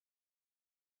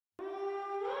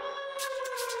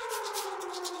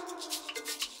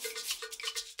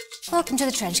Welcome to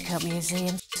the Trenchcoat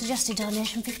Museum. Suggested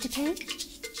donation 50p.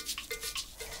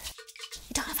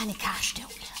 You don't have any cash, do you?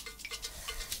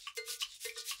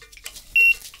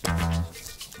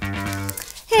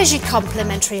 Here's your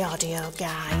complimentary audio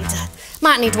guide.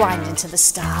 Might need winding to the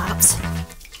start.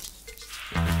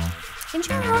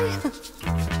 Enjoy!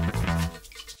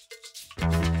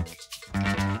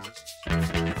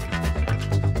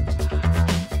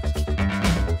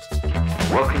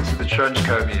 Welcome to the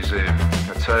Trenchcoat Museum,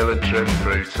 a tailored trip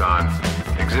through time.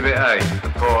 Exhibit A, the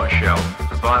port shell,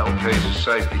 the vital piece of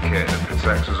safety kit that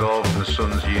protects us all from the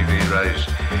sun's UV rays.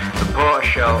 The port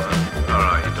shell,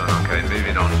 alright, you're done, okay,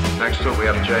 moving on. Next up we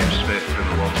have James Smith from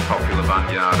the once popular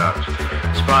band Yard Act.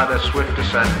 Despite their swift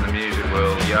descent in the music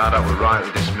world, Yard Act were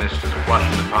rightly dismissed as a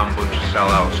flash-in-the-pan bunch of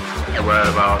sellouts. Their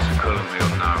whereabouts are currently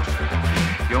unknown.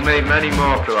 You'll meet many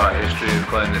more throughout history who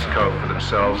claim this coat for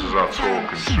themselves as our tour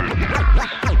continues.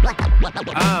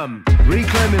 I'm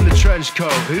reclaiming the trench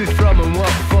coat, who from and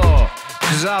what for?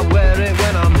 'Cause I wear it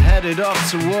when I'm headed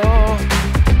off to war.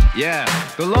 Yeah,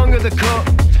 the longer the cut,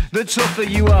 the tougher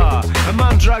you are. A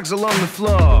man drags along the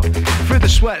floor, through the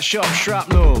sweatshop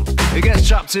shrapnel. It gets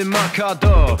trapped in my car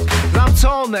door. And I'm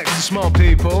tall next to small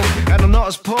people, and I'm not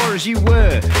as poor as you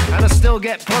were. And I still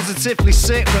get positively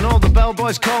sick when all the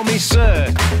bellboys call me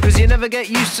sir. 'Cause you never get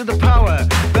used to the power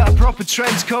that a proper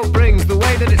trench coat brings. The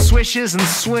way that it swishes and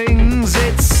swings,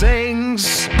 it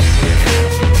sings.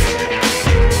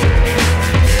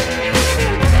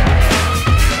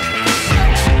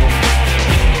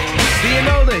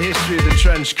 The history of the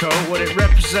trench coat, what it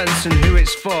represents and who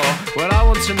it's for. What I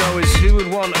want to know is who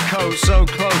would want a coat so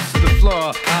close to the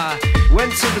floor. I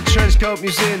went to the Trenchcoat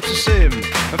Museum to see him.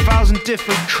 1,000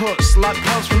 different cuts, like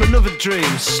parts from another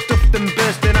dream, stuffed and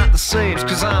bursting at the seams.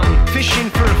 'Cause I'm fishing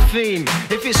for a theme.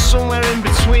 If it's somewhere in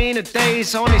between a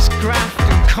day's honest graft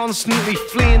and constantly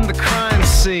fleeing the crime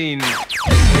scene.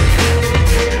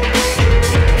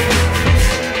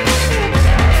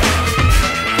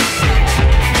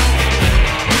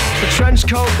 Trench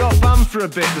coat got banned for a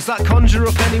bit. Does that conjure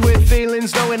up any weird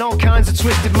feelings? Knowing all kinds of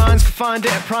twisted minds can find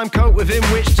it a prime coat within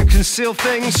which to conceal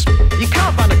things. You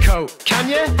can't ban a coat, can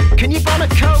you? Can you ban a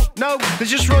coat? No, they're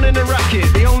just running a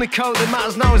racket. The only coat that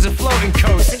matters now is a floating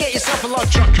coat. So get yourself a log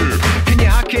jacket. Can you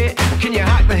hack it? Can you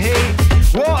hack the heat?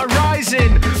 Water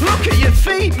rising. Look at your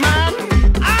feet, man.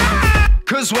 Ah!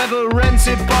 'Cause whether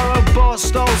rented, borrowed, bought,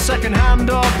 stole, second hand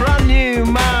or brand new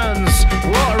man's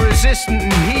water resistant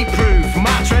and heat proof,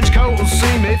 my trench coat will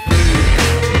see me through.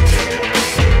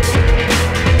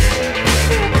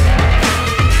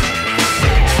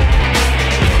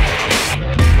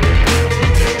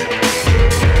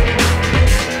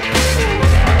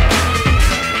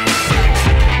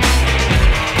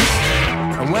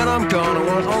 When I'm gone, I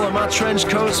want all of my trench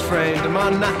coats framed, and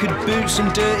my knackered boots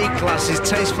and dirty glasses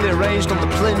tastefully arranged on the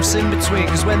plimps in between.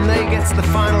 'Cause when they get to the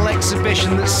final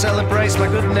exhibition that celebrates my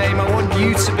good name, I want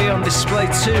you to be on display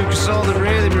too. 'Cause all that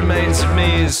really remains of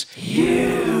me is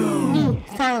you.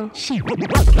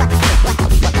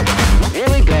 Here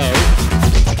we go.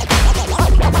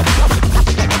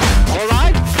 All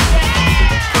right?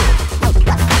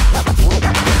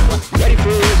 Ready for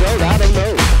years old, I don't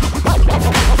know.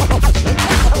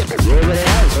 Everybody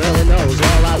else really knows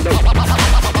all I know.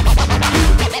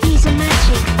 Piece of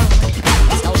magic.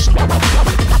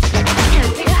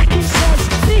 Can't be like it says,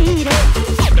 beat it.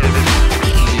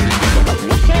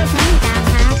 Feels me down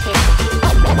my head.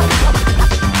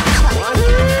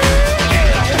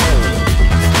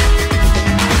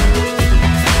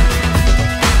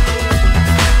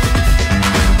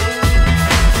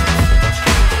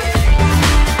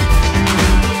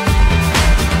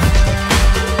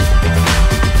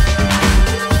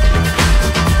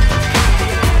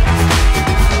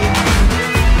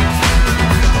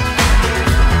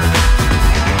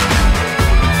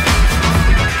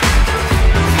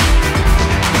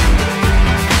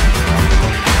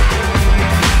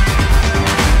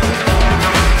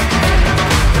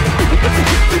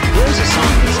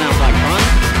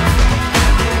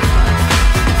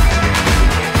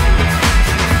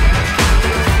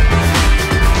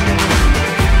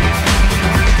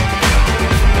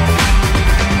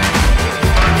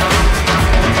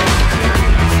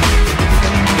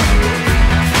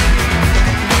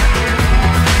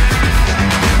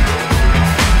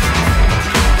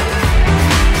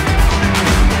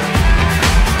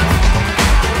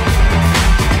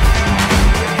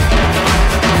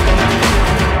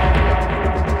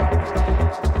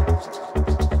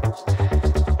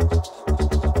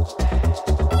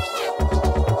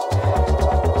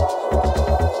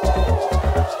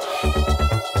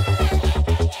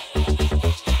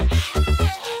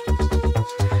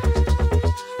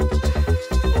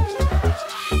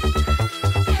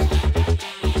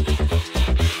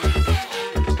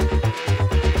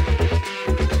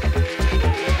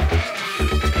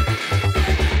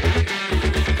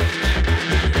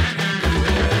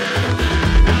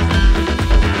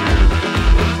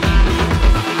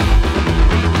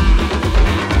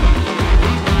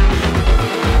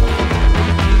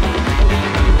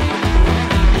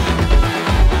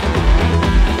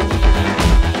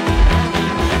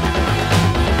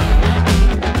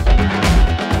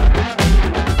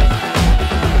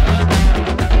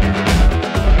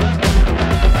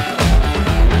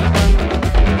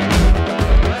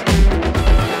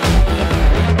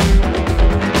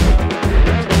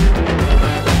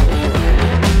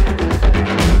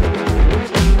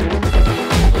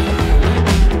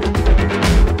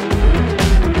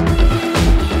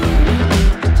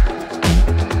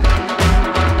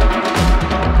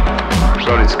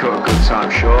 to cut a good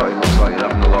time short, it looks like you're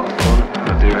having a lot of fun.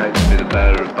 I do hate to be the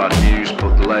bearer of bad news,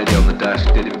 but the lady on the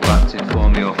desk did in fact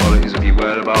inform the authorities of your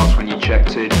whereabouts when you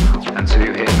checked in, and 2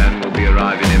 hitmen will be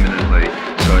arriving imminently.